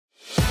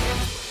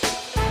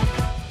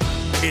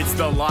It's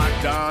the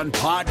Locked On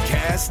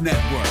Podcast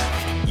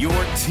Network, your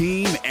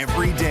team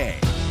every day.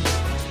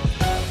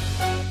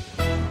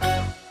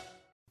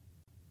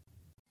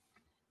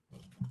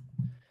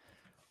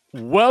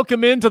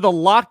 Welcome into the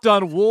Locked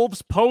On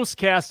Wolves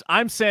postcast.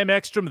 I'm Sam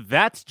Ekstrom.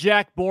 That's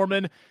Jack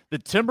Borman. The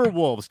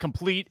Timberwolves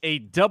complete a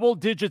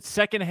double-digit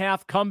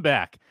second-half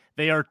comeback.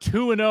 They are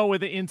 2-0 in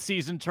the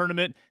in-season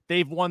tournament.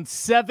 They've won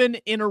 7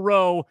 in a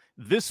row.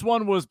 This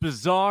one was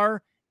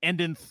bizarre and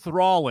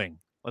enthralling.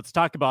 Let's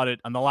talk about it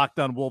on the Locked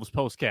On Wolves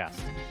postcast.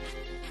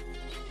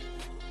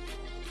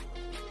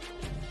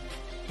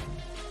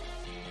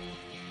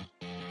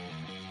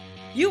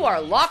 You are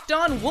Locked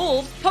On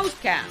Wolves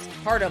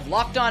postcast, part of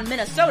Locked On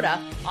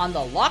Minnesota on the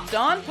Locked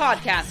On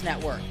Podcast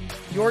Network.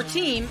 Your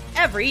team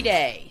every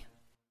day.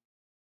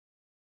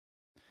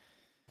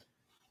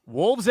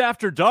 Wolves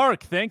After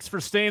Dark. Thanks for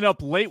staying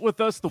up late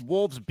with us. The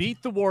Wolves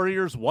beat the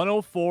Warriors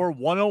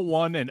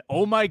 104-101, and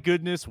oh my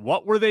goodness,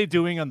 what were they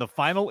doing on the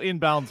final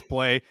inbounds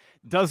play?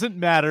 Doesn't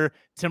matter.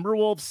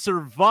 Timberwolves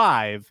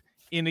survive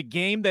in a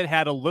game that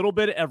had a little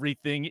bit of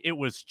everything. It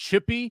was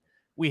chippy.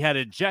 We had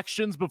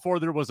ejections before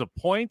there was a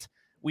point.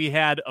 We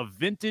had a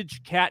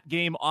vintage Cat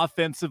game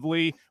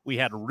offensively. We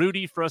had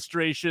Rudy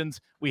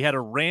frustrations. We had a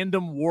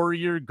random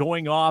Warrior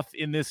going off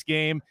in this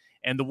game,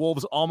 and the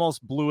Wolves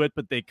almost blew it,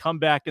 but they come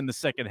back in the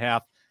second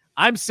half.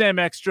 I'm Sam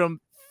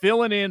Ekstrom,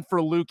 filling in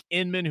for Luke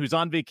Inman, who's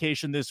on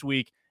vacation this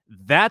week.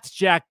 That's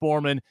Jack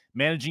Borman,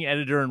 managing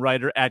editor and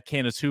writer at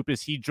Canis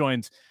Hoopus. He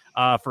joins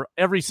for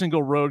every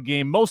single road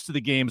game, most of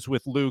the games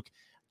with Luke.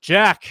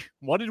 Jack,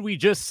 what did we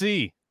just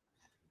see?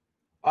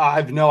 I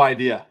have no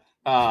idea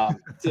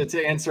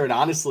to answer it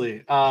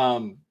honestly.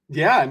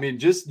 Yeah, I mean,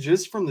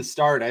 just from the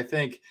start, I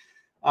think,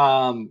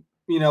 the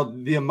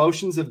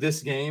emotions of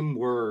this game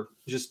were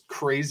just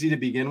crazy to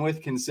begin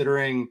with,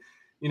 considering,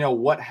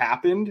 what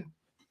happened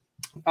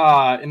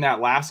in that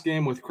last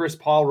game with Chris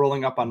Paul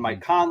rolling up on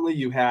Mike Conley.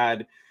 You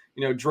had,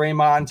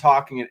 Draymond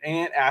talking at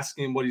Ant,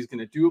 asking him what he's going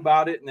to do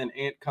about it. And then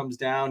Ant comes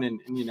down and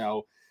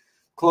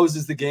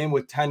closes the game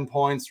with 10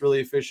 points,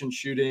 really efficient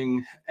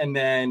shooting. And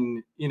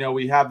then,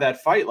 we have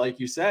that fight, like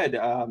you said,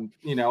 a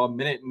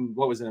minute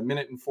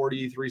and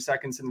 43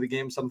 seconds into the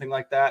game, something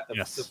like that.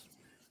 The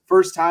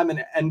first time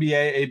in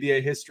NBA,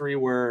 ABA history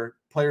where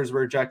players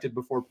were ejected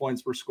before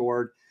points were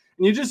scored.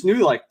 And you just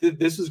knew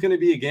this was going to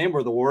be a game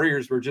where the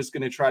Warriors were just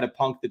going to try to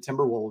punk the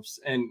Timberwolves.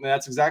 And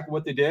that's exactly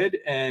what they did.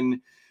 And,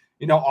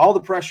 all the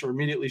pressure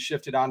immediately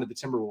shifted onto the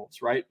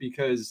Timberwolves, right?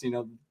 Because,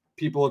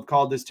 people have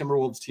called this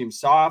Timberwolves team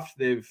soft.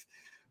 They've,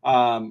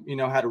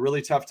 had a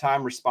really tough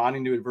time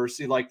responding to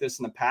adversity like this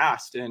in the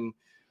past. And,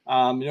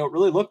 it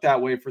really looked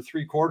that way for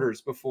 3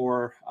 quarters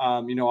before,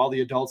 all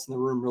the adults in the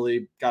room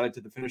really got it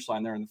to the finish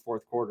line there in the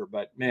fourth quarter.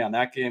 But man,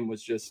 that game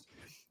was just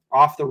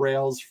off the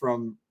rails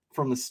from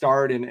the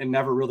start and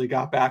never really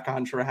got back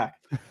on track.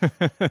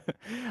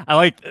 I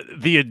like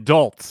the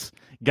adults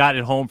got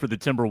it home for the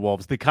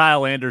Timberwolves, the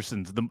Kyle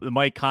Andersons, the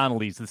Mike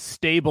Conleys, the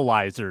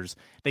stabilizers.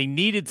 They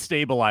needed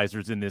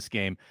stabilizers in this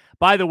game.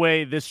 By the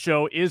way, this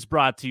show is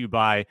brought to you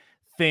by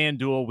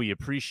FanDuel. We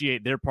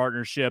appreciate their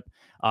partnership.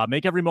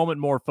 Make every moment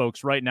more,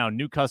 folks. Right now,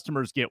 new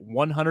customers get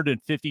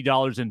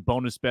 $150 in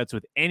bonus bets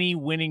with any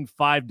winning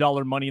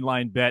 $5 money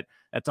line bet.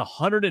 That's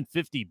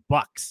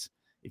 $150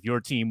 if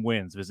your team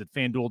wins. Visit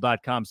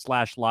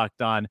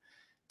FanDuel.com/lockedon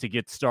to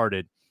get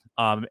started.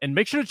 And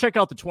make sure to check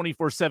out the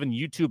 24/7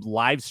 YouTube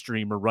live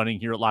stream we're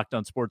running here at Locked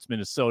On Sports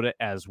Minnesota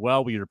as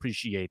well. We would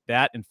appreciate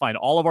that. And find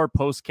all of our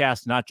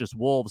postcasts, not just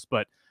Wolves,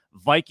 but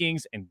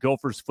Vikings and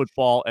Gophers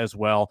football as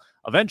well.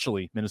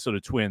 Eventually, Minnesota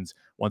Twins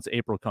once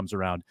April comes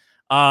around.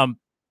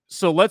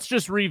 So let's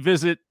just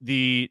revisit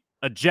the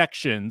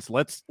ejections.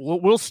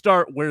 We'll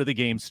start where the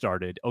game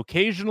started.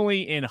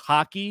 Occasionally in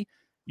hockey,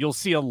 you'll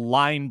see a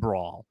line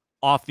brawl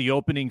off the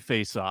opening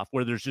faceoff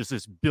where there's just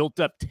this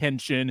built-up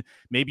tension.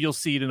 Maybe you'll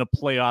see it in a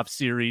playoff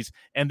series.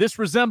 And this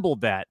resembled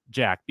that,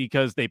 Jack,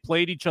 because they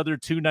played each other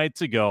 2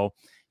 nights ago.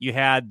 You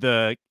had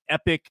the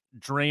epic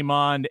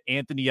Draymond,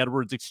 Anthony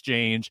Edwards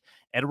exchange.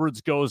 Edwards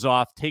goes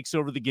off, takes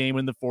over the game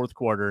in the fourth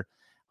quarter.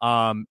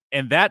 And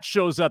that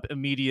shows up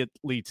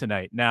immediately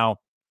tonight. Now,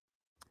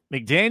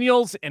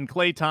 McDaniels and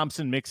Klay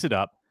Thompson mix it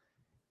up.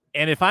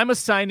 And if I'm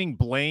assigning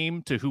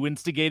blame to who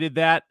instigated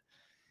that,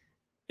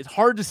 it's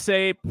hard to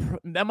say.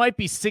 That might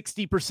be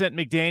 60%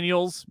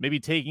 McDaniels, maybe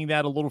taking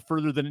that a little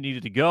further than it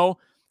needed to go.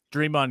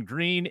 Draymond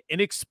Green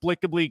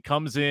inexplicably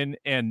comes in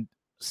and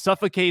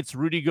suffocates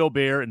Rudy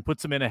Gobert and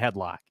puts him in a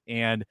headlock.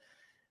 And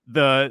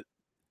the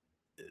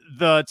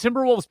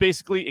Timberwolves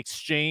basically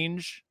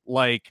exchange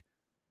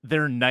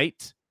their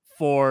knight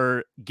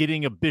for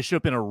getting a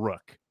bishop and a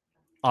rook.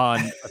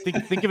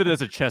 Think of it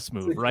as a chess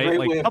move, right?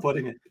 Great way of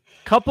putting it.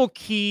 Couple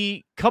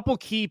key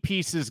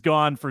pieces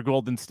gone for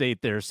Golden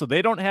State there. So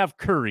they don't have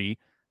Curry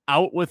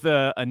out with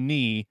a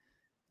knee,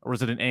 or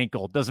is it an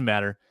ankle? Doesn't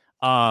matter.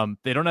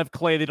 They don't have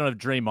Klay. They don't have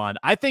Draymond.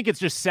 I think it's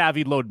just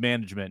savvy load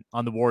management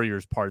on the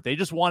Warriors' part. They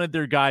just wanted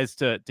their guys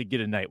to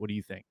get a night. What do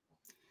you think?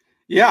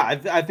 Yeah,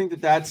 I think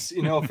that's,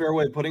 a fair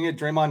way of putting it.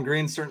 Draymond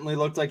Green certainly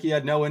looked like he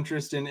had no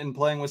interest in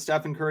playing with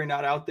Stephen Curry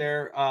not out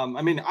there.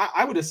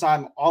 I would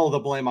assign all of the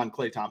blame on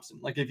Klay Thompson.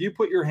 Like if you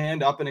put your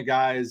hand up in a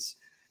guy's,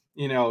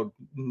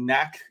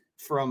 neck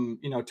from,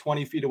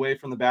 20 feet away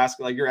from the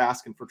basket, like you're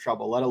asking for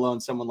trouble, let alone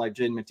someone like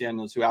Jaden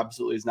McDaniels, who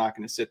absolutely is not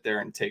going to sit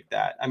there and take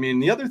that. I mean,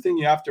 the other thing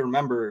you have to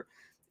remember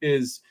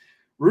is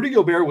Rudy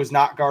Gobert was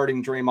not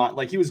guarding Draymond.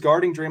 Like he was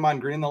guarding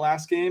Draymond Green in the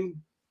last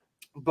game,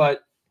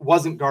 but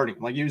wasn't guarding.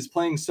 Like he was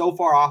playing so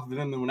far off of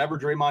him, and whenever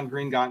Draymond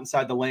Green got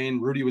inside the lane,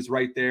 Rudy was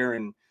right there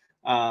and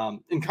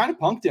kind of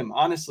punked him,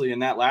 honestly, in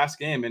that last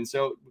game. And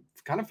so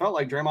kind of felt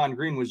like Draymond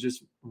Green was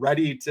just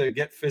ready to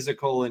get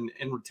physical and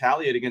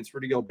retaliate against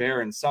Rudy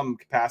Gobert in some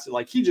capacity.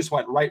 Like he just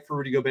went right for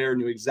Rudy Gobert,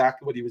 knew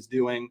exactly what he was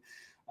doing.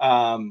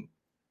 And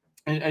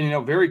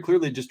very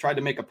clearly just tried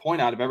to make a point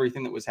out of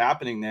everything that was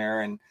happening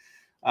there. And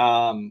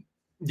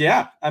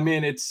yeah, I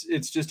mean, it's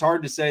just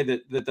hard to say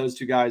that those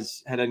two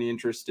guys had any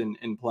interest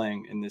in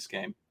playing in this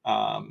game,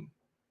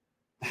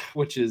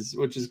 which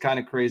is kind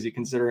of crazy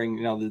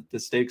considering, the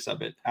stakes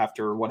of it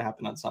after what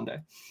happened on Sunday.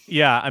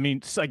 Yeah, I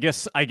mean, I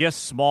guess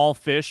small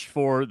fish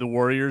for the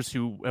Warriors,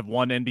 who have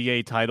won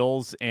NBA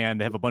titles and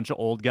have a bunch of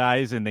old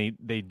guys, and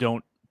they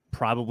don't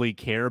probably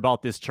care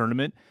about this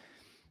tournament.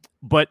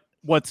 But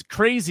what's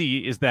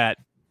crazy is that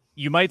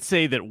you might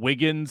say that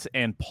Wiggins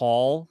and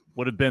Paul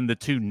would have been the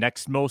two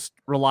next most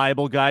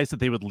reliable guys that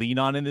they would lean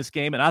on in this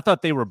game. And I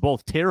thought they were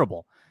both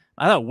terrible.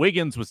 I thought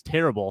Wiggins was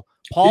terrible.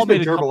 Paul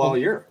made terrible all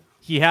year.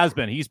 He has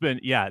been.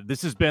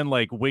 This has been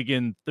like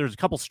Wiggins. There's a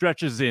couple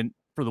stretches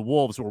for the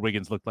Wolves where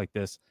Wiggins looked like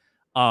this.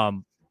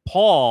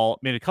 Paul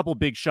made a couple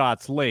big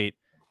shots late,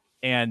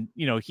 and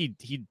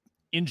he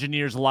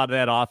engineers a lot of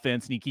that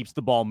offense, and he keeps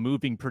the ball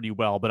moving pretty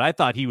well. But I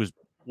thought he was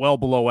well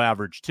below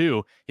average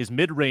too. His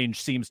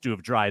mid-range seems to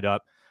have dried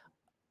up.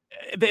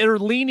 They're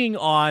leaning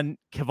on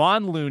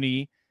Kevon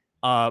Looney,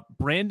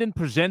 Brandon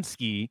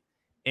Przemski,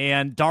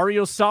 and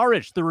Dario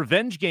Saric. The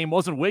revenge game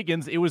wasn't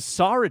Wiggins. It was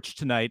Saric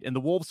tonight, and the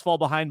Wolves fall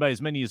behind by as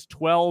many as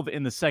 12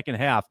 in the second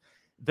half.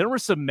 There were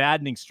some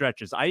maddening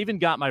stretches. I even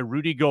got my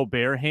Rudy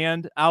Gobert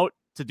hand out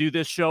to do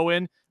this show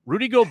in.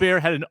 Rudy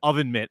Gobert had an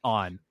oven mitt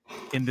on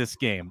in this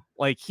game.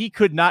 Like, he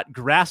could not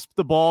grasp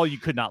the ball. You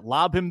could not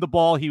lob him the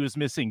ball. He was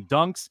missing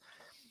dunks.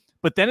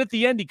 But then at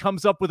the end, he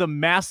comes up with a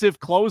massive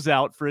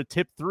closeout for a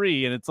tip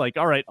three, and it's like,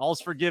 all right, all's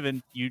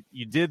forgiven. You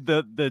did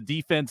the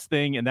defense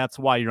thing, and that's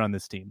why you're on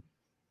this team.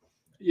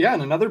 Yeah,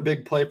 and another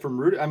big play from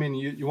Rudy. I mean,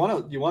 you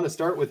want to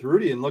start with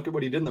Rudy and look at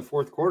what he did in the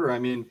fourth quarter. I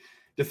mean,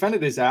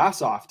 defended his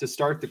ass off to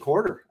start the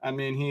quarter. I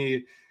mean,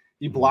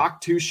 he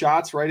blocked two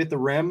shots right at the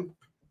rim.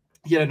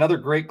 He had another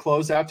great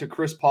closeout to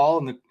Chris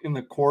Paul in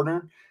the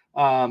corner.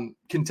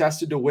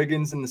 Contested to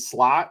Wiggins in the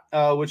slot,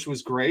 which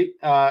was great.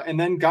 And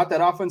then got that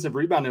offensive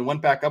rebound and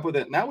went back up with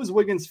it. And that was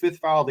Wiggins' fifth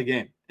foul of the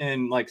game.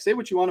 And like, say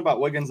what you want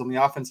about Wiggins on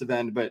the offensive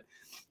end, but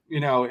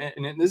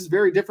and this is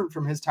very different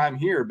from his time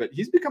here, but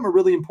he's become a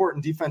really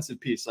important defensive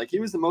piece. Like, he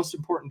was the most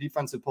important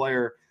defensive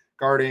player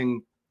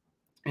guarding,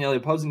 the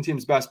opposing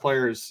team's best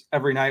players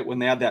every night when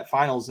they had that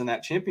finals and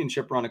that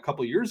championship run a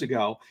couple years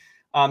ago.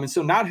 And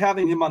so not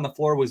having him on the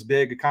floor was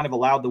big. It kind of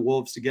allowed the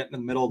Wolves to get in the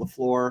middle of the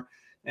floor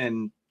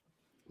and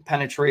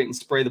penetrate and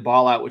spray the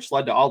ball out, which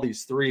led to all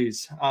these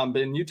threes.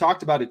 And you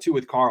talked about it too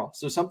with Carl.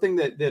 So something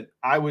that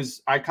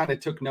I kind of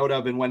took note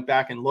of and went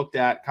back and looked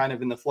at kind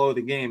of in the flow of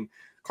the game.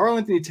 Karl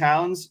Anthony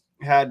Towns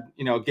had,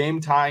 a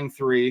game tying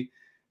three.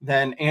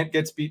 Then Ant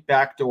gets beat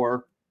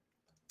backdoor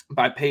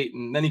by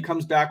Peyton. Then he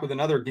comes back with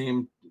another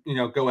game,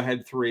 go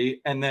ahead three,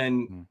 and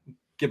then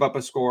give up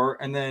a score,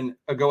 and then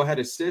a go ahead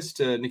assist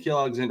to Nickeil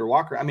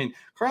Alexander-Walker. I mean,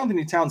 Karl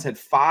Anthony Towns had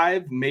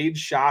 5 made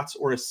shots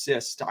or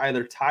assists to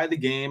either tie the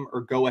game or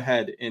go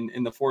ahead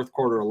in the fourth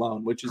quarter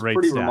alone, which is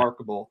pretty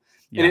remarkable.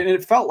 Yeah. And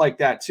it felt like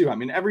that too. I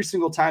mean, every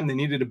single time they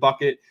needed a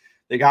bucket,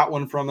 they got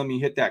one from him. He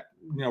hit that,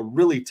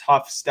 really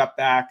tough step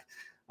back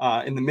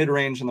in the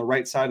mid-range on the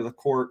right side of the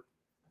court.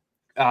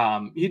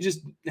 He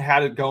just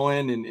had it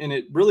going, and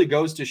it really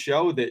goes to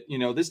show that,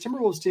 this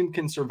Timberwolves team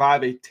can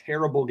survive a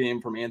terrible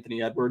game from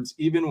Anthony Edwards,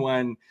 even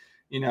when,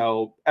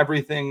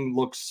 everything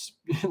looks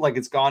like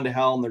it's gone to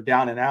hell and they're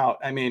down and out.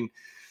 I mean,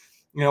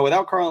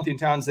 without Karl Anthony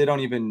Towns, they don't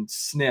even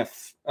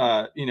sniff,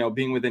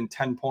 being within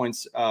 10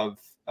 points of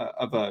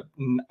a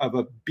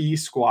B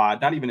squad,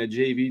 not even a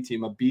JV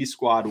team, a B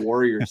squad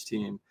Warriors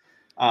team.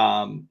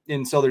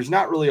 And so there's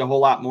not really a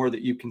whole lot more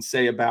that you can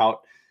say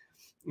about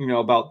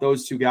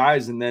those two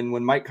guys. And then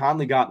when Mike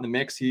Conley got in the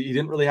mix, he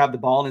didn't really have the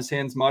ball in his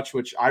hands much,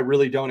 which I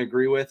really don't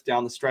agree with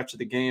down the stretch of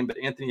the game. But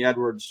Anthony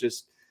Edwards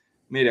just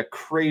made a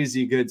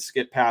crazy good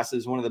skip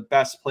passes, one of the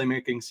best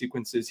playmaking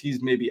sequences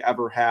he's maybe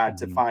ever had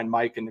to find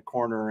Mike in the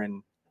corner.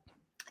 And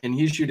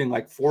he's shooting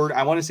like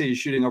I want to say he's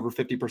shooting over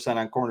 50%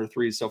 on corner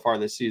threes so far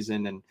this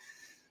season.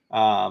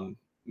 And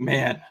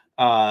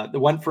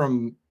it went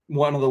from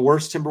one of the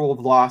worst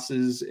Timberwolves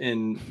losses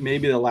in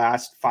maybe the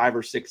last 5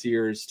 or 6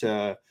 years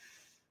to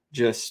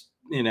just,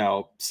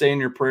 saying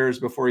your prayers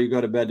before you go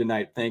to bed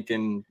tonight,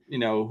 thanking,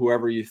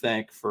 whoever you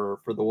thank for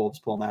the Wolves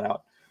pulling that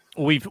out.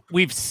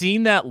 We've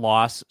seen that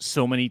loss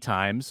so many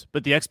times,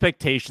 but the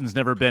expectation's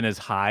never been as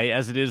high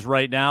as it is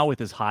right now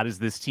with as hot as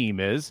this team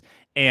is.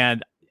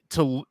 And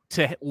to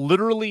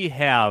literally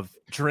have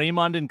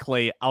Draymond and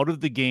Clay out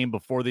of the game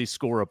before they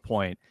score a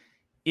point,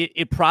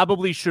 it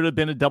probably should have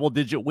been a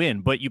double-digit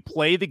win. But you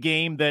play the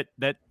game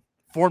that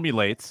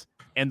formulates,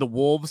 and the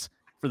Wolves,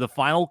 for the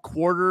final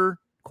quarter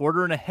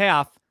and a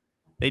half,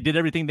 they did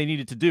everything they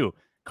needed to do.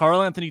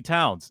 Karl Anthony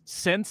Towns,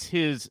 since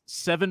his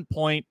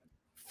 7-point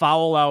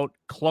foul out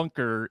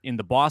clunker in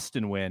the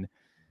Boston win,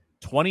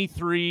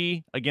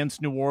 23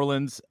 against New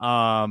Orleans,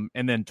 and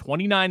then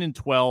 29 and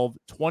 12,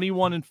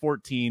 21 and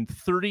 14,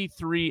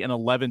 33 and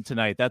 11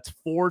 tonight. That's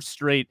 4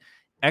 straight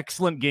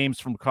excellent games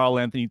from Karl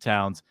Anthony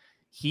Towns.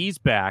 He's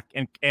back.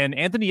 And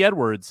Anthony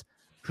Edwards,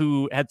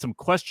 who had some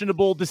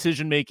questionable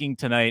decision-making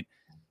tonight,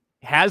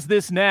 has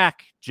this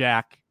knack,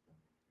 Jack,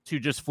 to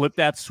just flip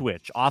that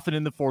switch, often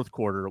in the fourth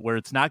quarter, where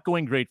it's not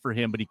going great for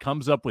him, but he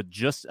comes up with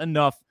just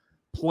enough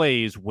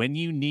plays when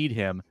you need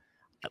him.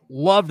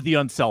 Loved the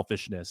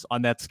unselfishness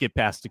on that skip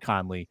pass to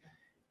Conley.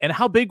 And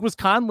how big was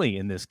Conley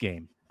in this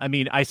game? I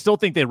mean, I still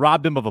think they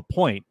robbed him of a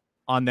point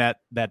on that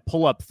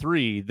pull-up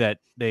three that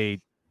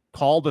they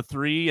called a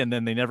three and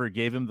then they never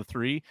gave him the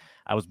three.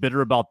 I was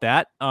bitter about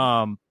that.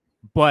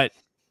 But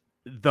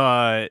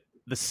the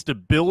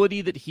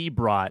stability that he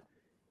brought,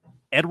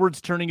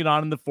 Edwards turning it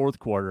on in the fourth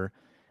quarter,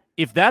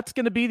 if that's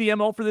going to be the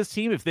MO for this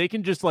team, if they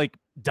can just like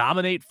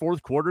dominate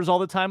fourth quarters all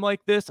the time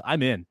like this,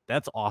 I'm in.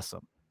 That's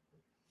awesome.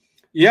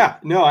 Yeah,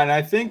 no, and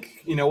I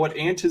think, what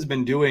Ant has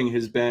been doing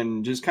has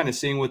been just kind of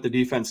seeing what the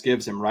defense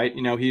gives him, right?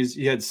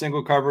 He had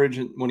single coverage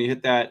when he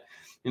hit that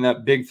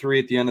big three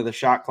at the end of the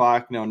shot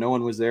clock. No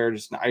one was there,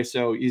 just an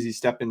ISO, easy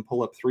step in,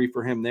 pull up three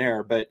for him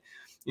there. But,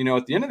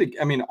 at the end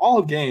of all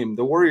of game,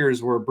 the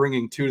Warriors were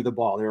bringing 2 to the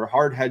ball. They were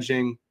hard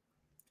hedging.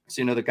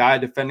 So, the guy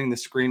defending the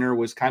screener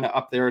was kind of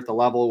up there at the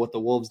level of what the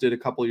Wolves did a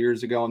couple of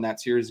years ago in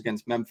that series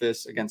against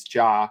Memphis, against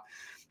Ja,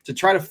 to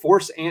try to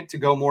force Ant to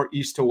go more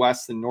east to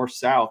west than north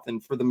south.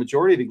 And for the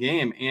majority of the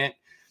game, Ant,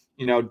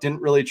 didn't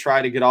really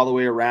try to get all the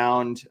way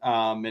around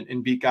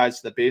and beat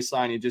guys to the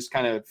baseline. He just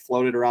kind of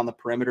floated around the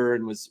perimeter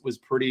and was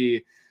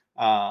pretty,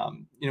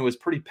 was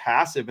pretty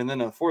passive. And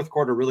then in the fourth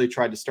quarter, really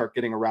tried to start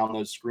getting around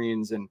those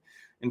screens and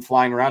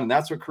flying around. And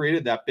that's what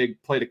created that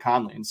big play to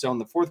Conley. And so in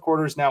the fourth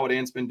quarter is now what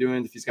Ant's been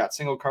doing. If he's got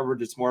single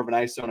coverage, it's more of an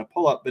ISO and a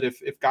pull up. But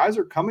if guys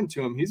are coming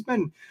to him, he's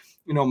been,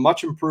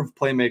 much improved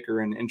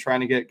playmaker and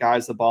trying to get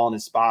guys the ball in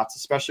his spots,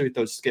 especially with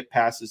those skip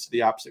passes to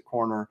the opposite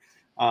corner.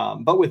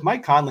 But with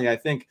Mike Conley, I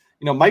think,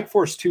 Mike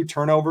forced 2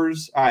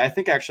 turnovers. I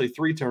think actually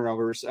 3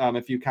 turnovers,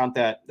 if you count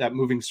that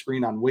moving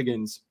screen on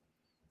Wiggins,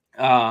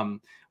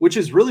 which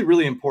is really,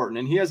 really important.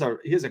 And he has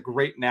a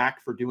great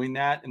knack for doing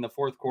that in the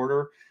fourth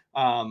quarter,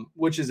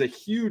 which is a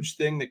huge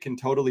thing that can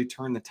totally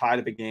turn the tide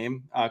of a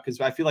game.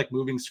 Because I feel like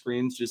moving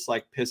screens just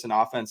like piss an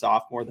offense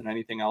off more than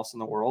anything else in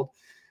the world.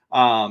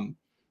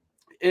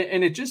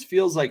 And it just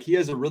feels like he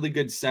has a really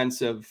good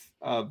sense of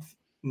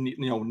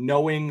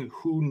knowing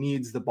who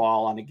needs the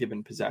ball on a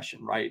given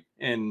possession, right?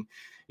 And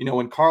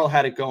when Karl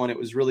had it going, it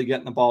was really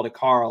getting the ball to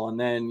Karl. And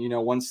then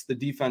once the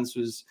defense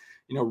was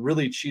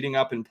really cheating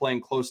up and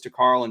playing close to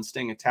Karl and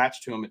staying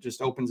attached to him, it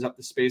just opens up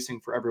the spacing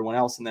for everyone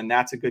else. And then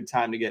that's a good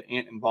time to get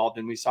Ant involved.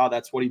 And we saw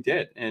that's what he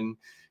did. And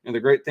the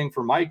great thing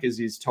for Mike is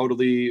he's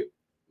totally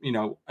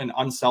an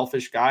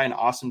unselfish guy, an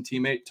awesome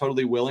teammate,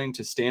 totally willing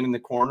to stand in the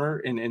corner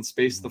and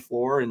space the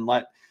floor and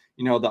let,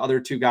 the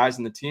other 2 guys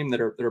in the team that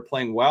are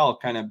playing well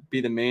kind of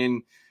be the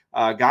main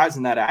guys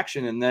in that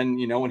action. And then,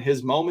 when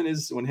his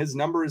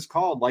number is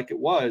called, like it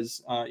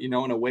was, in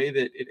a way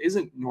that it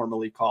isn't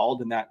normally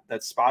called, and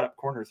that spot up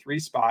corner 3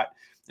 spot,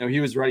 he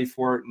was ready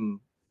for it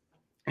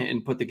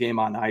and put the game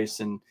on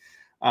ice. And,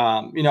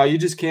 you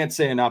just can't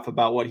say enough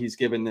about what he's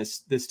given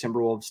this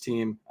Timberwolves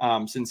team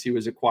since he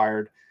was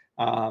acquired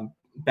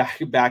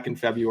back in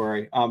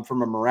February.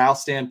 From a morale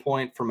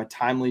standpoint, from a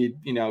timely,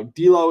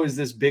 D'Lo is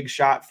this big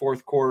shot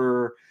fourth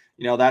quarter,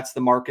 that's the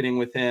marketing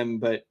with him,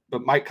 but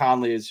Mike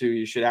Conley is who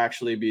you should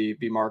actually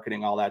be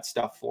marketing all that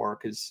stuff for.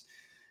 Cause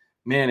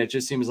man, it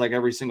just seems like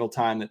every single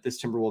time that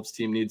this Timberwolves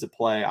team needs a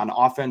play on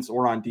offense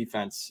or on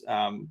defense,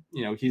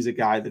 he's a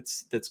guy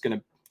that's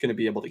going to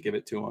be able to give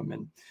it to him.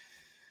 And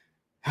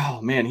oh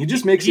man, he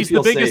just makes you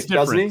feel safe,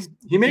 doesn't he?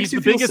 He makes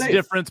you feel safe. He's the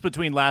biggest difference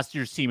between last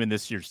year's team and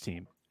this year's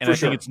team. And I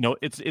think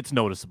it's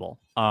noticeable.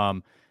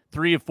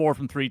 3 of 4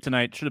 from 3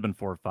 tonight. Should have been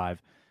 4 or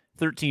 5.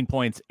 13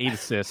 points, 8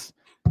 assists.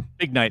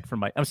 Big night for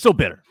Mike. I'm so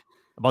bitter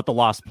about the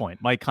lost point.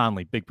 Mike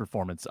Conley, big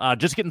performance.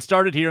 Just getting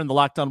started here in the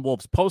Locked On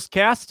Wolves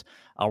postcast.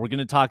 We're going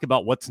to talk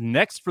about what's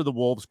next for the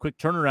Wolves. Quick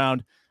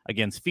turnaround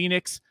against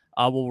Phoenix.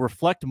 We'll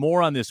reflect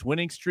more on this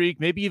winning streak.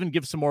 Maybe even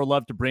give some more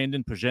love to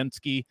Brandon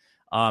Pajemski,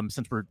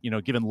 since we're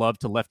giving love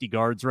to lefty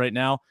guards right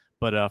now.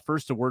 But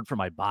first, a word from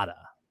Ibotta.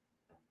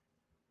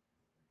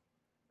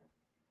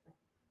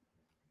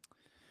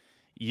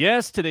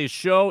 Yes, today's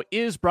show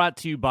is brought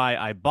to you by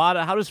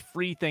Ibotta. How does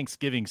free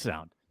Thanksgiving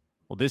sound?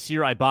 Well, this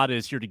year, Ibotta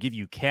is here to give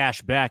you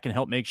cash back and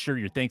help make sure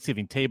your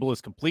Thanksgiving table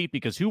is complete,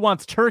 because who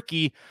wants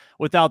turkey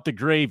without the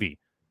gravy?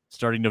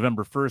 Starting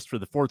November 1st for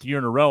the 4th year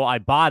in a row,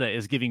 Ibotta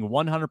is giving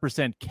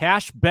 100%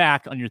 cash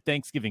back on your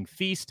Thanksgiving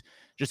feast.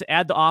 Just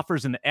add the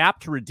offers in the app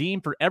to redeem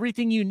for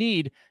everything you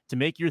need to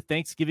make your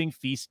Thanksgiving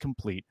feast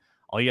complete.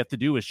 All you have to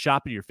do is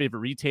shop at your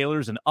favorite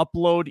retailers and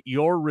upload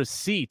your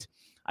receipt.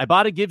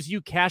 Ibotta gives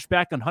you cash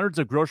back on hundreds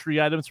of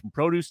grocery items, from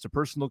produce to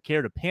personal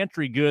care to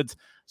pantry goods,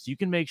 so you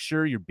can make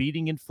sure you're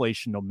beating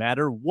inflation no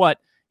matter what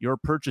you're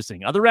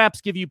purchasing. Other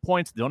apps give you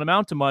points that don't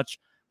amount to much.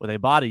 With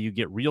Ibotta, you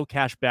get real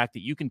cash back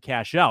that you can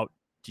cash out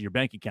to your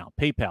bank account,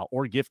 PayPal,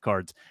 or gift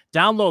cards.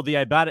 Download the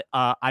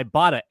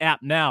Ibotta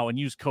app now and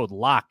use code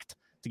LOCKED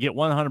to get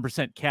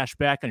 100% cash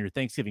back on your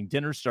Thanksgiving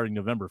dinner starting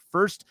November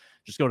 1st.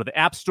 Just go to the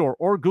App Store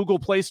or Google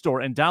Play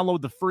Store and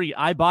download the free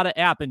Ibotta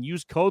app and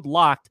use code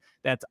LOCKED.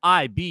 That's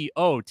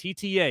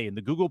IBOTTA in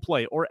the Google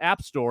Play or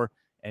App Store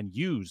and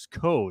use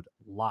code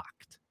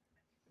LOCKED.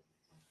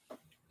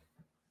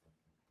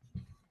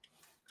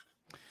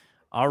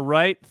 All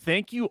right.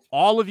 Thank you,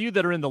 all of you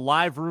that are in the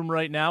live room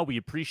right now. We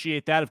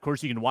appreciate that. Of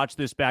course, you can watch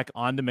this back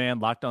on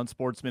demand, Locked On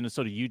Sports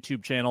Minnesota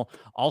YouTube channel.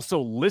 Also,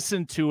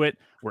 listen to it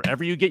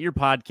wherever you get your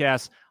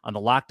podcasts, on the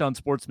Locked On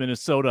Sports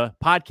Minnesota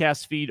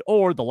podcast feed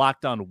or the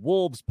Locked On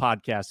Wolves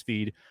podcast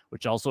feed,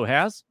 which also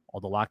has all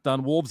the Locked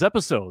On Wolves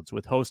episodes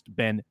with host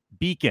Ben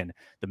Beacon.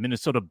 The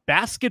Minnesota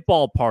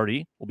basketball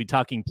party, we'll be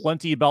talking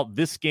plenty about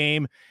this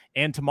game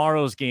and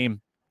tomorrow's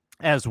game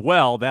as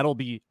well. That'll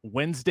be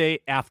Wednesday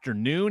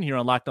afternoon here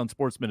on Locked On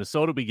Sports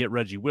Minnesota. We get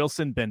Reggie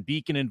Wilson, Ben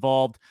Beacon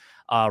involved,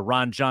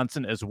 Ron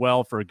Johnson as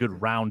well for a good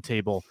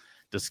roundtable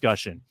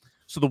discussion.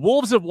 So the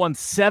Wolves have won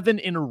 7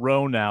 in a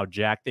row now,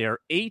 Jack. They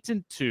are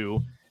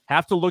 8-2.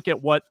 Have to look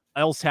at what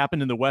else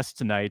happened in the West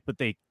tonight, but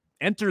they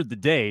entered the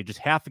day just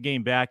half a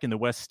game back in the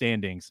West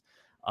standings.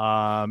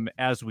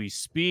 As we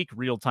speak,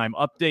 real-time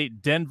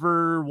update.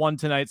 Denver won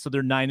tonight, so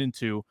they're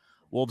 9-2.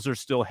 Wolves are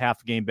still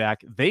half a game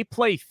back. They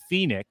play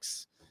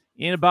Phoenix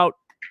in about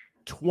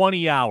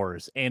 20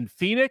 hours, and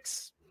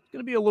Phoenix is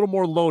going to be a little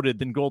more loaded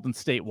than Golden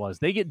State was.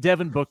 They get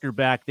Devin Booker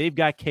back. They've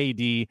got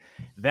KD.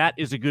 That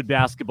is a good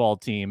basketball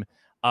team.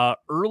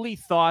 Early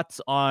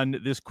thoughts on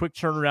this quick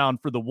turnaround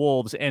for the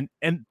Wolves, and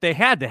they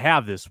had to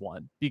have this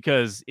one,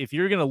 because if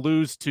you're going to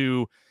lose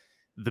to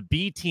the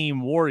B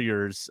team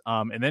Warriors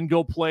and then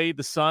go play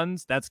the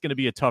Suns, that's going to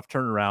be a tough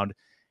turnaround.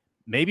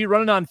 Maybe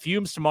running on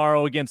fumes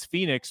tomorrow against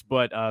Phoenix,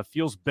 but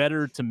feels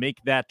better to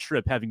make that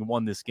trip having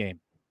won this game.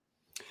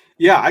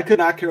 Yeah, I could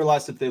not care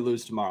less if they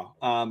lose tomorrow.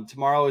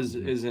 Tomorrow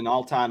is an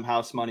all-time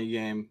house money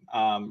game.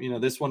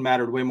 This one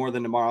mattered way more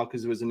than tomorrow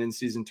because it was an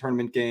in-season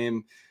tournament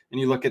game. And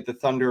you look at the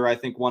Thunder, I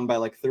think won by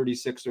like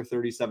 36 or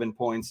 37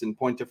 points, and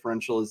point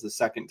differential is the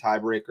second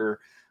tiebreaker.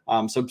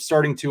 So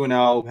starting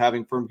 2-0,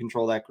 having firm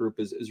control of that group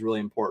is really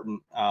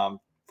important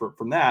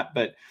from that.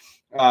 But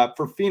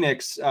for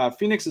Phoenix,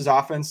 Phoenix's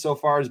offense so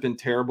far has been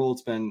terrible.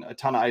 It's been a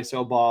ton of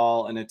ISO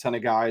ball and a ton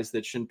of guys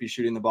that shouldn't be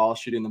shooting the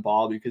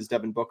ball because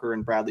Devin Booker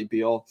and Bradley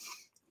Beal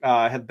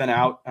have been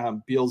out.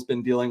 Beal's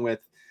been dealing with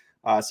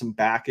some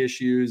back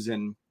issues,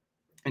 and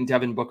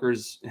Devin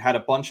Booker's had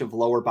a bunch of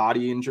lower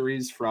body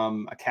injuries,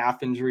 from a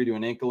calf injury to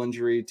an ankle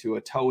injury to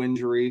a toe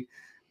injury.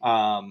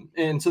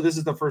 And so this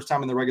is the first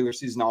time in the regular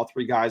season all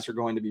three guys are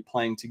going to be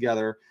playing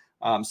together.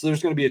 So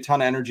there's going to be a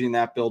ton of energy in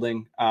that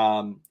building.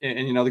 And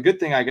the good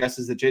thing, I guess,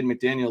 is that Jaden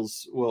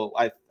McDaniels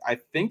I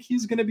think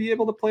he's going to be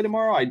able to play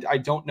tomorrow. I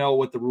don't know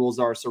what the rules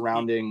are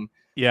surrounding.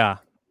 Yeah.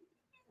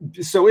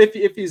 So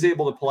if he's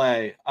able to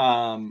play,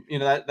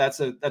 that's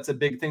a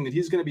big thing, that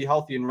he's going to be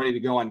healthy and ready to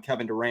go on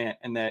Kevin Durant,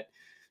 and that,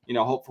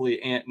 hopefully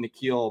Ant and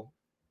Nikhil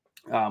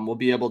will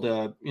be able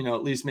to,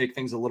 at least make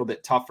things a little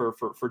bit tougher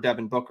for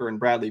Devin Booker and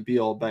Bradley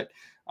Beal. But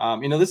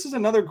this is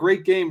another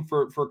great game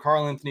for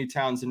Karl Anthony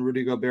Towns and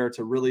Rudy Gobert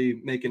to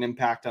really make an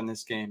impact on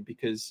this game,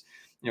 because,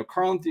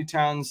 Karl Anthony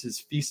Towns has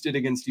feasted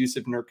against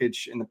Jusuf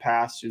Nurkic in the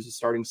past, who's a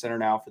starting center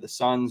now for the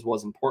Suns,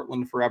 was in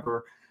Portland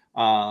forever.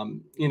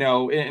 And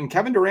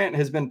Kevin Durant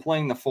has been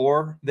playing the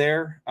 4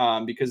 there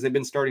because they've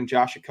been starting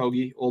Josh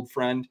Okogie, old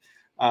friend,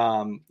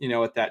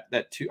 at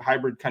that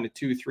hybrid kind of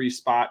 2-3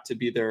 spot to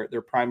be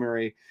their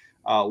primary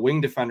wing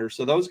defender.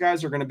 So those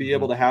guys are going to be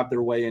able to have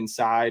their way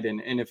inside.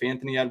 And if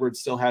Anthony Edwards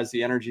still has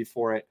the energy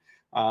for it,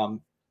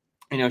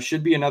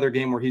 should be another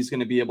game where he's going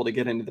to be able to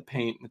get into the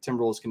paint. The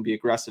Timberwolves can be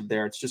aggressive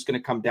there. It's just going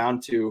to come down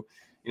to,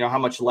 how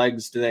much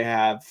legs do they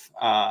have,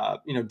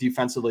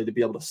 defensively to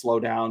be able to slow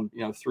down,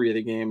 3 of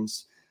the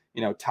game's,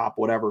 top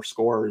whatever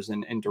scorers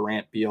and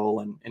Durant,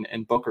 Beal,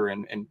 and Booker,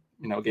 and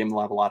a game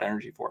they'll have a lot of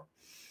energy for.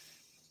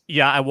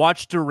 Yeah, I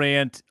watched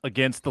Durant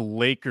against the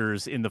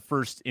Lakers in the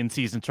first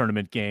in-season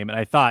tournament game, and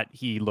I thought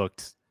he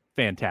looked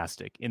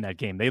fantastic in that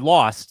game. They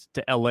lost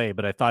to LA,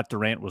 but I thought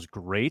Durant was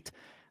great.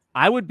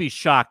 I would be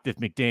shocked if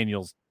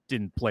McDaniels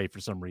didn't play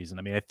for some reason.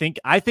 I mean,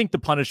 I think the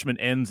punishment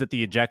ends at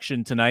the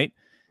ejection tonight.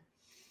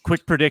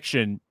 Quick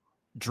prediction,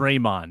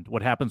 Draymond.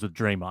 What happens with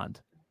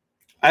Draymond?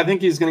 I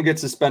think he's going to get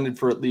suspended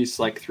for at least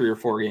like 3 or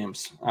 4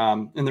 games.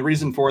 And the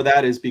reason for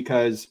that is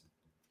because,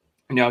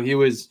 he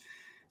was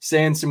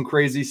saying some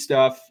crazy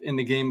stuff in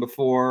the game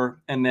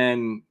before. And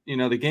then,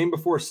 the game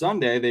before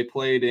Sunday, they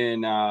played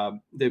in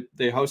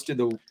they hosted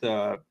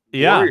the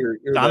Warrior,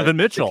 or Donovan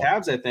Mitchell, the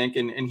Cavs, I think,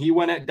 and he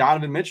went at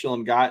Donovan Mitchell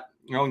and got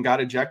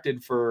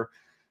ejected for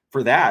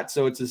that.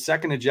 So it's his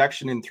second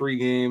ejection in 3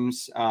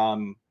 games.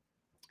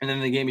 And then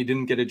the game he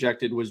didn't get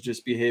ejected was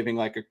just behaving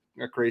like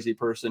a crazy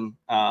person.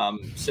 I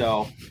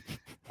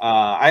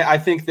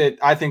think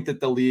that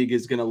the league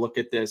is going to look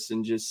at this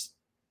and just,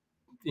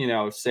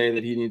 say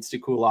that he needs to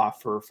cool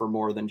off for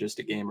more than just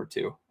a game or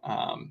 2.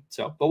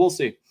 But we'll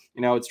see.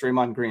 It's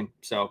Draymond Green,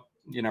 so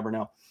you never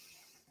know.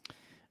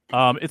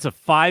 It's a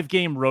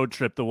 5-game road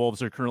trip the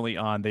Wolves are currently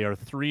on. They are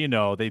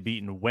 3-0. They've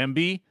beaten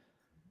Wemby,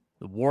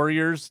 the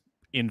Warriors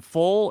in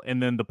full,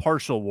 and then the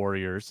partial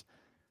Warriors.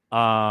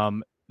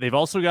 They've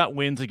also got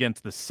wins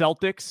against the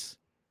Celtics,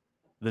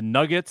 the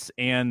Nuggets,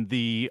 and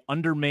the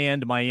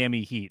undermanned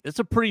Miami Heat. It's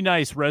a pretty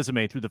nice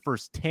resume through the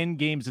first 10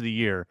 games of the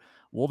year.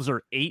 Wolves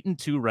are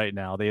 8-2 right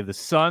now. They have the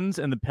Suns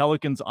and the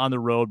Pelicans on the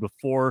road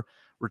before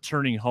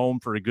returning home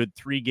for a good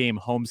 3-game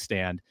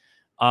homestand.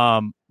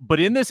 But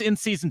in this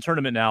in-season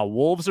tournament now,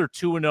 Wolves are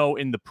 2-0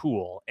 in the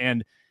pool.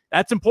 And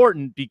that's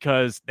important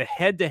because the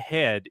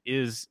head-to-head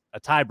is a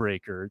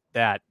tiebreaker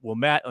that will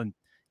matter. And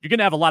you're going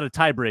to have a lot of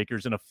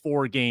tiebreakers in a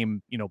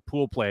 4-game,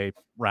 pool play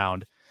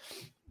round.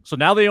 So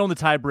now they own the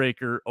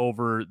tiebreaker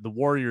over the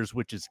Warriors,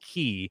 which is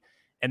key.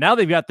 And now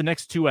they've got the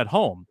next 2 at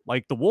home.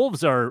 Like, the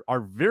Wolves are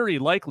very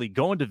likely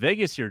going to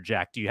Vegas here,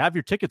 Jack. Do you have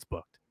your tickets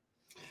booked?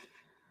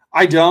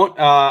 I don't.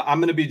 I'm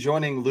going to be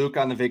joining Luke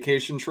on the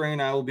vacation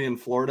train. I will be in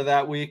Florida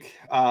that week.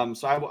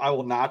 So I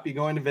will not be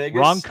going to Vegas.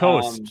 Wrong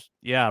coast.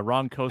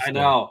 Wrong coast. I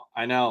know.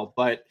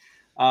 But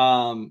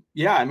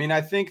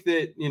I think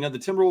that, the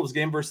Timberwolves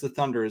game versus the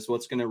Thunder is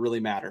what's going to really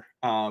matter.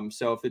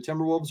 So if the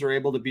Timberwolves are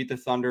able to beat the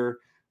Thunder,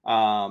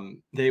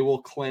 they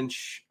will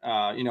clinch,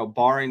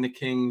 barring the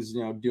Kings,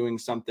 doing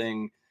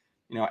something,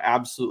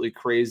 absolutely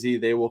crazy.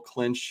 They will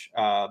clinch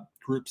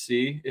Group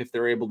C if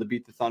they're able to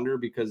beat the Thunder,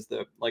 because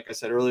like I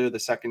said earlier, the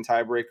second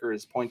tiebreaker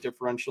is point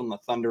differential, and the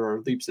Thunder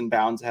are leaps and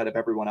bounds ahead of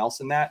everyone else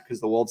in that because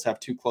the Wolves have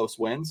 2 close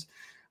wins.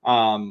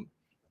 But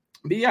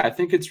I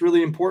think it's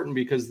really important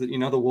because the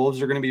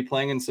Wolves are going to be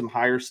playing in some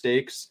higher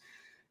stakes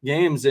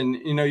games, and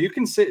you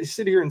can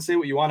sit here and say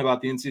what you want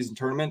about the in-season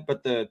tournament,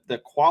 but the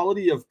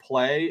quality of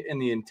play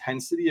and the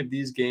intensity of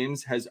these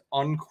games has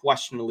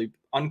unquestionably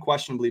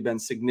been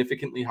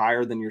significantly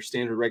higher than your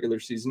standard regular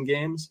season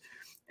games.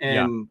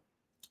 And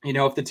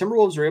if the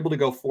Timberwolves are able to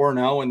go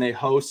 4-0 and they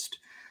host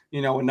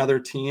another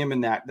team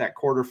in that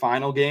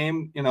quarterfinal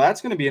game,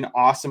 that's going to be an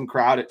awesome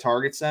crowd at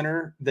Target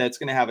Center that's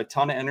going to have a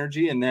ton of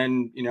energy. And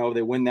then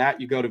they win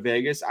that, you go to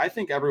Vegas. I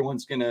think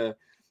everyone's going to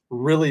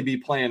really be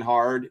playing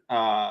hard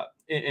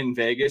in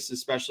Vegas,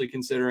 especially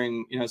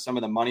considering, some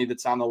of the money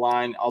that's on the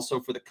line. Also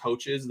for the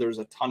coaches, there's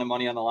a ton of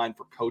money on the line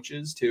for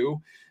coaches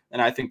too.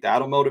 And I think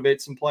that'll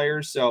motivate some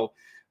players. So,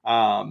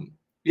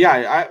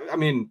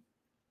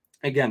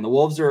 again, the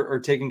Wolves are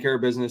taking care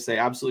of business. They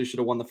absolutely should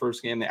have won the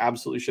first game. They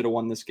absolutely should have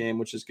won this game,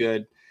 which is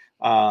good.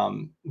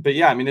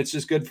 It's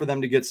just good for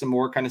them to get some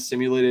more kind of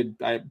simulated,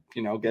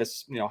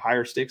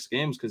 higher stakes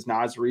games, because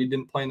Naz Reid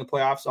didn't play in the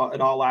playoffs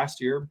at all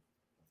last year.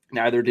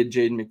 Neither did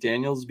Jaden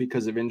McDaniels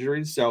because of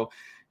injuries. So,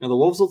 the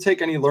Wolves will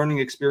take any learning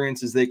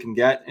experiences they can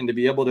get, and to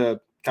be able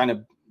to kind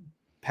of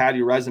pad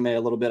your resume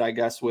a little bit, I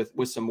guess, with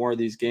some more of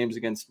these games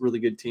against really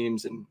good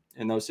teams and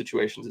in those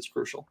situations is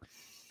crucial.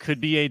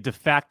 Could be a de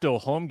facto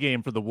home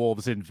game for the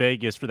Wolves in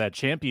Vegas for that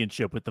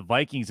championship with the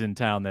Vikings in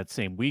town that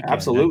same weekend.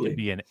 Absolutely. That could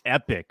be an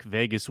epic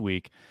Vegas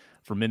week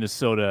for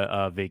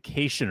Minnesota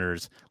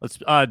vacationers. Let's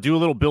do a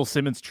little Bill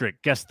Simmons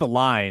trick. Guess the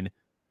line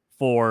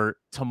for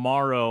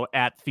tomorrow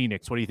at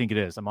Phoenix. What do you think it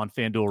is? I'm on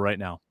FanDuel right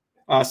now.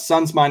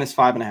 Suns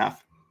 -5.5.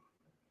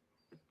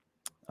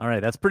 All right,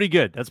 that's pretty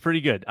good.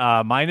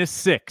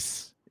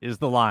 -6 is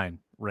the line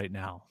right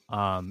now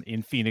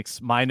in Phoenix.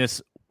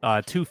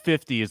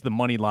 -250 is the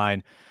money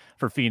line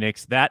for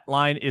Phoenix. That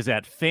line is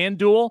at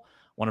FanDuel,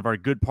 one of our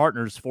good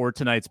partners for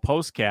tonight's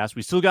postcast.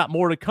 We still got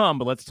more to come,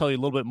 but let's tell you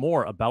a little bit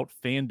more about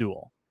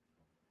FanDuel.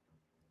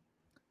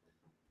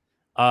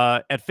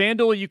 At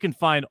FanDuel, you can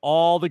find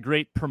all the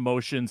great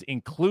promotions,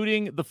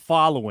 including the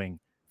following: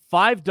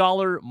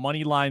 $5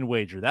 money line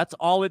wager. That's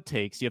all it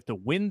takes. You have to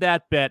win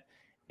that bet,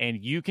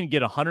 and you can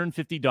get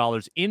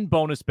 $150 in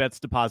bonus bets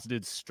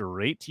deposited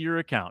straight to your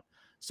account.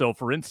 So,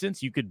 for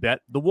instance, you could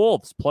bet the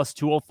Wolves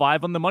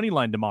 +205 on the money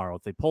line tomorrow.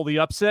 If they pull the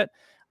upset,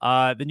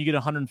 then you get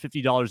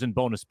 $150 in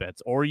bonus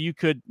bets. Or you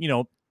could,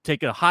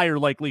 take a higher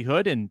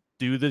likelihood and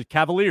do the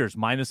Cavaliers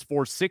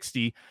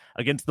 -460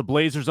 against the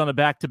Blazers on a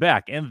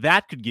back-to-back. And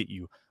that could get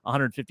you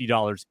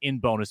 $150 in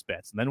bonus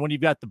bets. And then when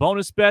you've got the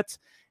bonus bets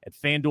at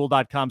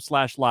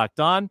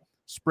FanDuel.com/LockedOn,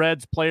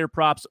 spreads, player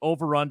props,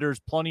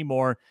 over-unders, plenty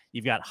more.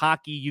 You've got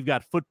hockey, you've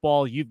got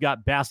football, you've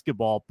got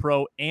basketball,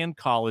 pro and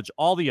college,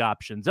 all the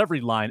options,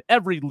 every line,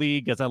 every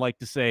league, as I like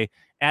to say,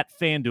 at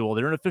FanDuel.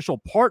 They're an official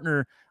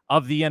partner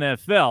of the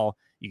NFL.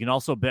 You can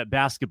also bet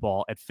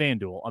basketball at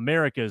FanDuel,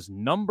 America's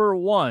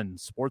 #1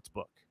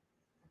 sportsbook.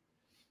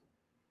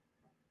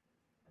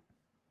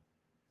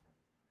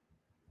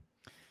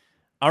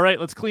 All right,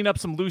 let's clean up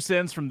some loose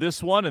ends from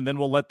this one, and then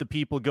we'll let the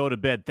people go to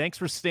bed. Thanks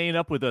for staying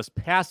up with us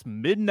past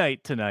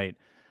midnight tonight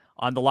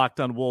on the Locked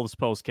On Wolves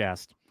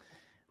postcast.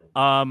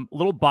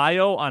 Little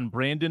bio on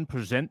Brandon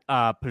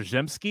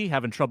Przemski,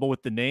 having trouble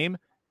with the name.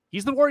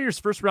 He's the Warriors'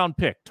 first-round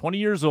pick, 20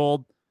 years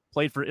old,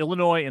 played for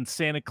Illinois and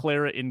Santa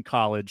Clara in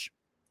college.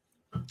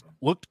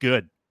 Looked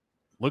good,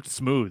 looked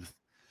smooth.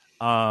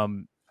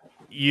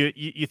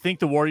 You think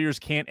the Warriors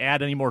can't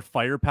add any more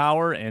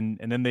firepower, and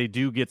then they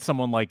do get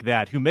someone like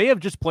that who may have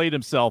just played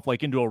himself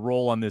like into a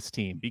role on this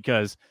team,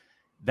 because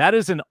that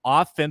is an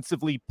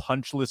offensively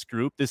punchless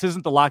group. This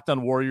isn't the Locked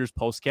On Warriors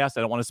postcast.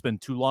 I don't want to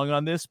spend too long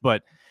on this,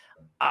 but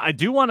I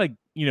do want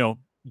to,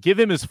 give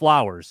him his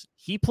flowers.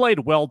 He played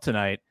well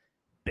tonight,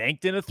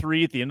 banked in a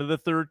 3 at the end of the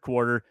third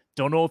quarter.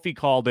 Don't know if he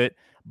called it,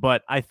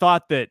 but I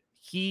thought that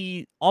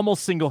he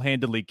almost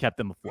single-handedly kept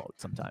them afloat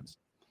sometimes.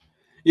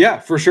 Yeah,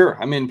 for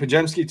sure. I mean,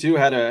 Przemski too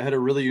had a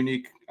really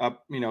unique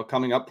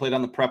coming up, played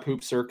on the prep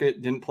hoop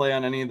circuit, didn't play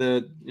on any of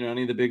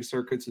the big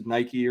circuits with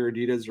Nike or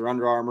Adidas or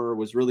Under Armour,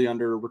 was really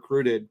under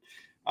recruited.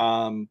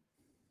 And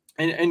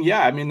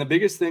yeah, I mean, the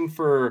biggest thing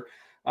for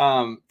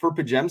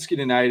Przemski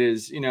tonight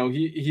is,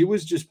 he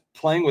was just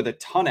playing with a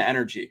ton of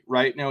energy,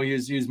 right?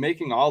 He was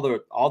making all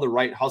the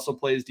right hustle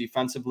plays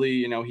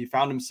defensively. He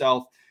found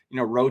himself,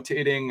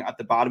 rotating at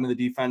the bottom of the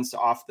defense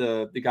off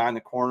the guy in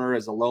the corner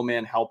as a low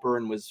man helper,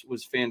 and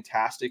was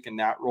fantastic in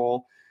that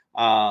role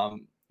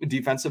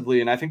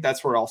defensively. And I think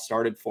that's where it all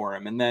started for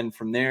him. And then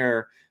from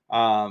there,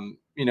 kind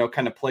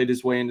of played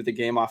his way into the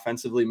game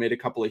offensively, made a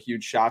couple of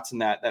huge shots in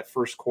that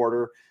first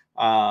quarter.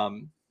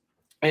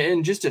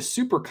 And just a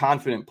super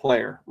confident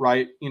player,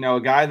 right?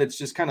 A guy that's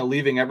just kind of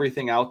leaving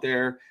everything out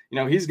there.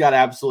 He's got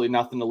absolutely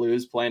nothing to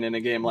lose playing in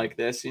a game like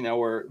this,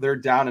 where they're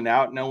down and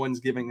out. No one's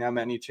giving them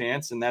any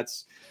chance. And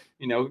that's,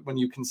 when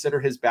you consider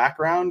his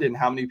background and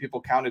how many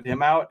people counted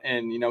him out,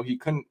 and, he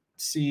couldn't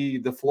see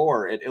the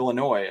floor at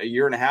Illinois a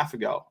year and a half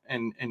ago.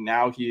 And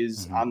now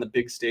he's on the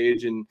big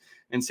stage in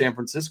San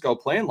Francisco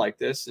playing like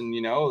this. And,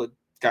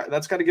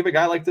 that's got to give a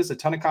guy like this a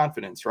ton of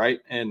confidence, right?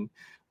 And,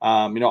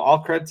 all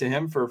credit to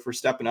him for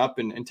stepping up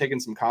and taking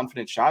some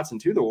confident shots,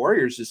 and to the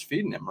Warriors just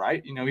feeding him,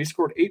 right? He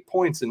scored 8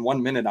 points in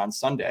 1 minute on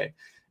Sunday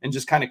and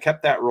just kind of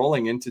kept that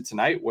rolling into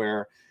tonight,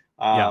 where,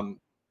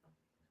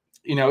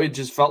 it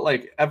just felt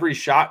like every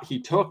shot he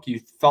took,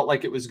 you felt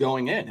like it was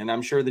going in. And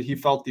I'm sure that he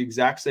felt the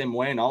exact same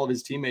way, and all of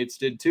his teammates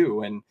did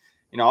too. And,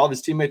 all of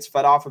his teammates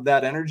fed off of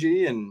that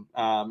energy. And,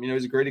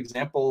 he's a great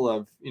example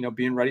of,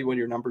 being ready when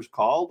your number's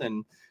called.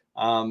 And,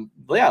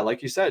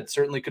 like you said,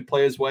 certainly could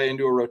play his way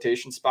into a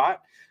rotation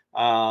spot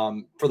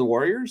for the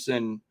Warriors.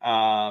 And,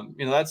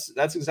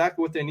 that's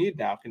exactly what they need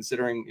now,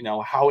 considering,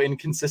 how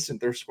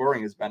inconsistent their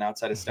scoring has been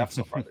outside of Steph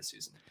so far this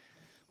season.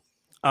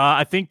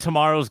 I think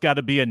tomorrow's got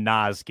to be a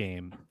Naz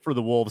game for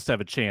the Wolves to have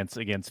a chance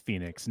against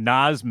Phoenix.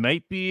 Naz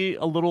might be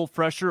a little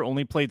fresher,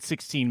 only played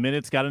 16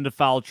 minutes, got into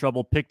foul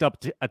trouble, picked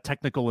up a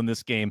technical in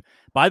this game.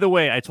 By the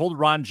way, I told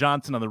Ron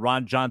Johnson on the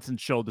Ron Johnson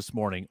show this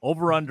morning,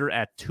 over under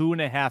at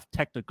 2.5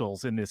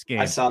 technicals in this game.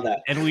 I saw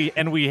that. And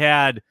we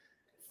had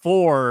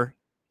 4,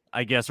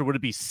 I guess, or would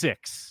it be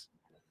 6?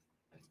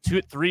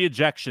 3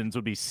 ejections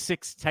would be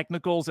 6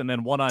 technicals, and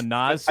then 1 on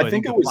Naz. So I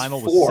think it was final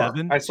 4. Was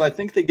 7. So I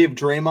think they gave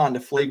Draymond a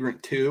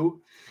flagrant 2.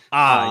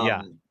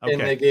 Yeah. Okay.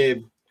 And they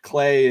gave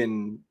Clay,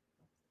 and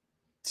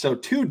so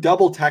 2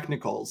 double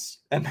technicals,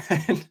 and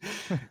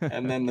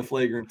then the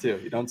flagrant 2.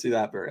 You don't see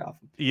that very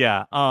often.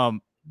 Yeah.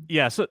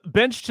 So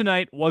bench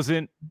tonight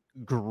wasn't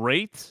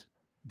great.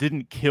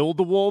 Didn't kill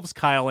the Wolves.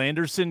 Kyle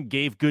Anderson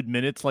gave good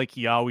minutes like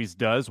he always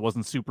does.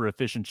 Wasn't super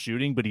efficient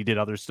shooting, but he did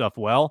other stuff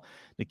well.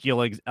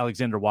 Nikhil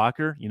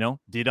Alexander-Walker,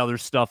 did other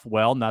stuff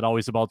well, not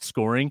always about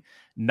scoring.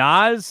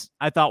 Naz,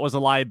 I thought, was a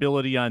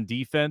liability on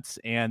defense,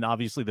 and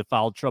obviously the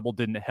foul trouble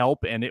didn't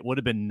help, and it would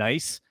have been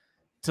nice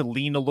to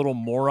lean a little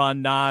more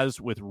on Naz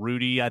with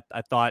Rudy. I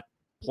thought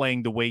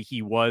playing the way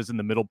he was in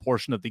the middle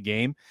portion of the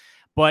game.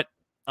 But,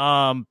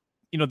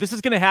 this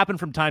is going to happen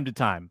from time to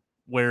time,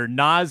 where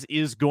Naz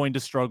is going to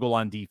struggle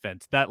on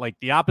defense. That, like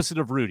the opposite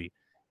of Rudy,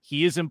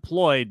 he is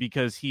employed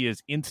because he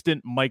is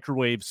instant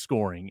microwave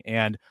scoring,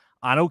 and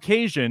on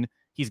occasion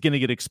he's going to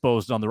get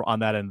exposed on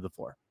that end of the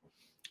floor.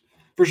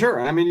 For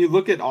sure. I mean, you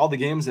look at all the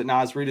games that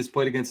Naz Reid has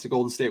played against the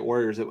Golden State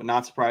Warriors, it would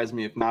not surprise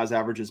me if Naz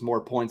averages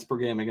more points per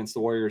game against the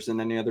Warriors than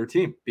any other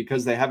team,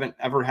 because they haven't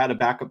ever had a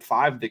backup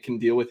 5 that can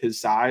deal with his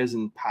size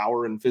and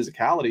power and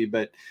physicality.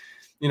 But,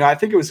 I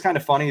think it was kind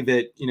of funny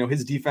that,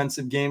 his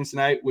defensive game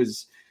tonight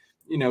was,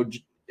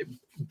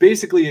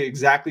 basically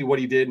exactly what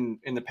he did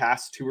in the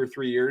past 2 or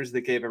 3 years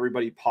that gave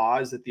everybody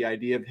pause at the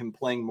idea of him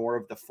playing more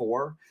of the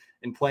 4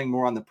 and playing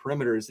more on the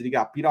perimeters, that he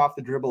got beat off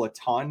the dribble a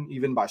ton,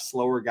 even by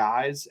slower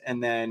guys.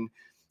 And then,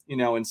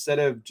 instead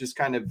of just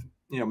kind of,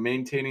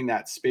 maintaining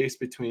that space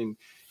between,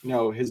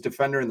 his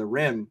defender and the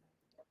rim,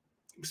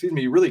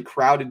 he really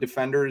crowded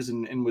defenders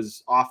and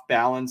was off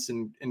balance,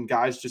 and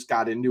guys just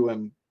got into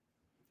him,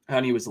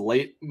 and he was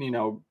late,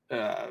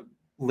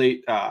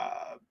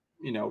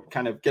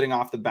 kind of getting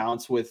off the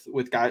bounce with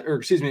guys,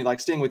 or like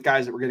staying with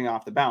guys that were getting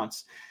off the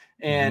bounce.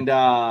 And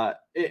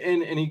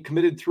and he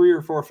committed 3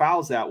 or 4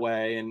 fouls that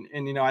way.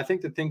 And I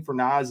think the thing for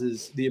Naz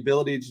is the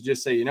ability to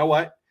just say, you know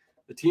what,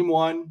 the team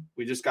won.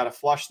 We just got to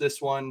flush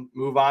this one,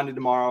 move on to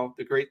tomorrow.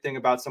 The great thing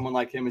about someone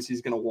like him is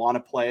he's going to want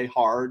to play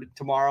hard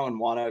tomorrow and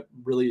want to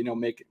really,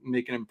 make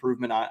an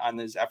improvement on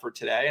his effort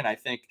today. And I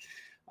think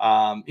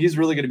he's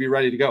really going to be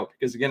ready to go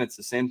because, again, it's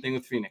the same thing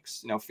with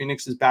Phoenix.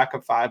 Phoenix's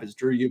backup 5 is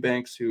Drew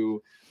Eubanks,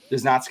 who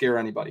does not scare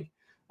anybody.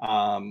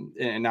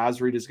 And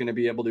Naz Reid is going to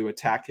be able to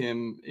attack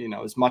him,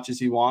 as much as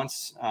he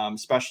wants,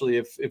 especially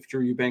if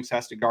Drew Eubanks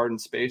has to guard in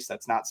space.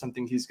 That's not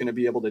something he's going to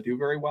be able to do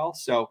very well.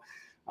 So,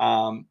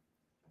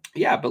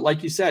 but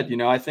like you said,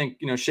 I think,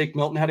 Shake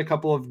Milton had a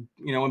couple of,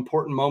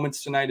 important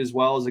moments tonight as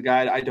well as a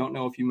guy I don't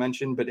know if you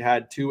mentioned, but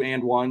had 2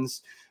 and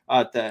 1s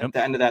at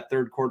the end of that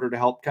third quarter to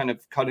help kind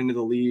of cut into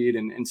the lead.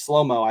 And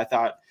Slow-Mo, I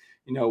thought,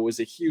 was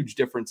a huge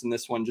difference in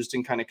this one, just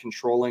in kind of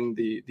controlling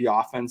the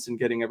offense and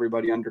getting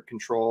everybody under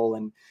control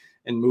and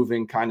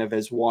moving kind of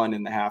as one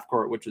in the half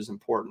court, which is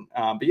important.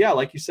 But yeah,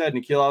 like you said,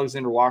 Nickeil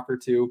Alexander-Walker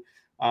too,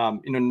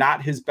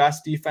 not his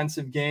best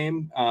defensive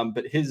game,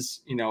 but his,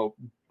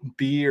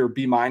 B or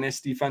B-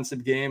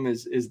 defensive game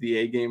is the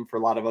A game for a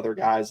lot of other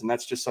guys. And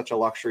that's just such a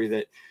luxury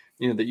that,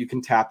 that you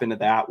can tap into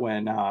that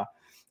when Jaden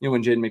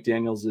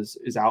McDaniels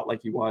is out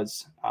like he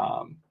was.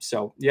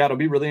 So yeah, it'll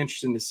be really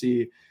interesting to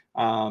see,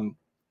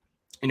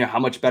 how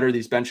much better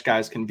these bench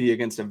guys can be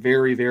against a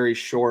very, very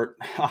short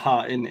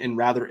and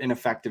rather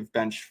ineffective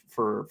bench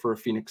for a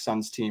Phoenix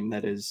Suns team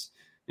that is,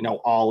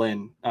 all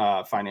in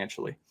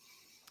financially.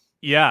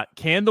 Yeah.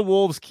 Can the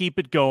Wolves keep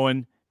it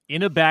going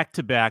in a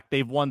back-to-back?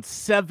 They've won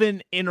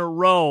 7 in a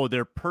row.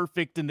 They're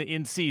perfect in the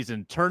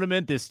in-season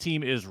tournament. This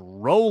team is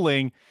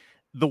rolling.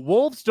 The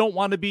Wolves don't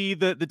want to be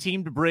the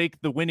team to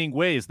break the winning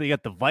ways. They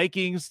got the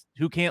Vikings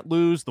who can't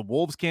lose. The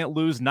Wolves can't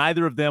lose.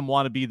 Neither of them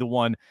want to be the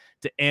one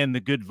to end the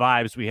good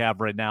vibes we have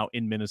right now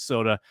in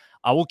Minnesota.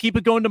 We'll keep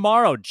it going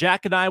tomorrow.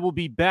 Jack and I will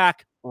be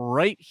back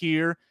right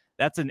here.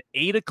 That's an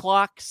 8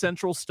 o'clock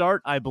Central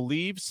start, I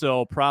believe.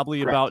 So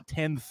probably Correct. About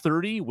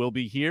 10:30 we'll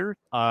be here.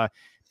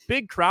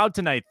 Big crowd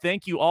tonight.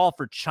 Thank you all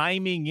for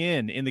chiming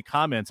in the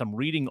comments. I'm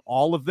reading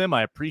all of them.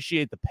 I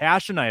appreciate the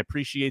passion. I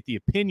appreciate the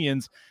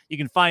opinions. You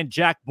can find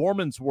Jack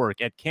Borman's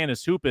work at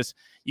Canis Hoopus.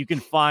 You can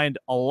find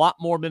a lot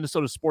more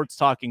Minnesota sports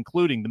talk,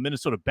 including the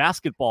Minnesota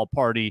basketball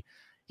party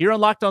here on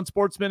Locked On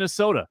Sports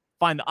Minnesota.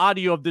 Find the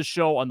audio of this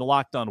show on the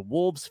Locked On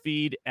Wolves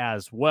feed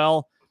as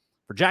well.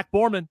 For Jack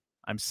Borman,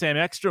 I'm Sam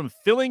Ekstrom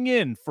filling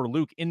in for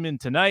Luke Inman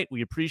tonight.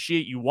 We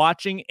appreciate you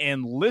watching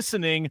and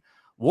listening.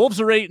 Wolves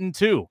are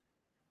 8-2.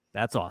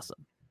 That's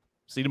awesome.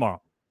 See you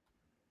tomorrow.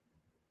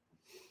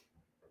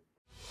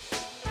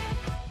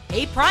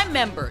 Hey, Prime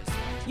members,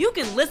 you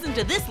can listen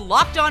to this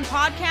Locked On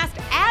podcast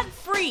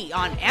ad-free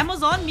on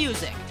Amazon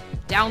Music.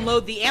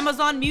 Download the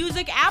Amazon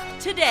Music app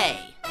today.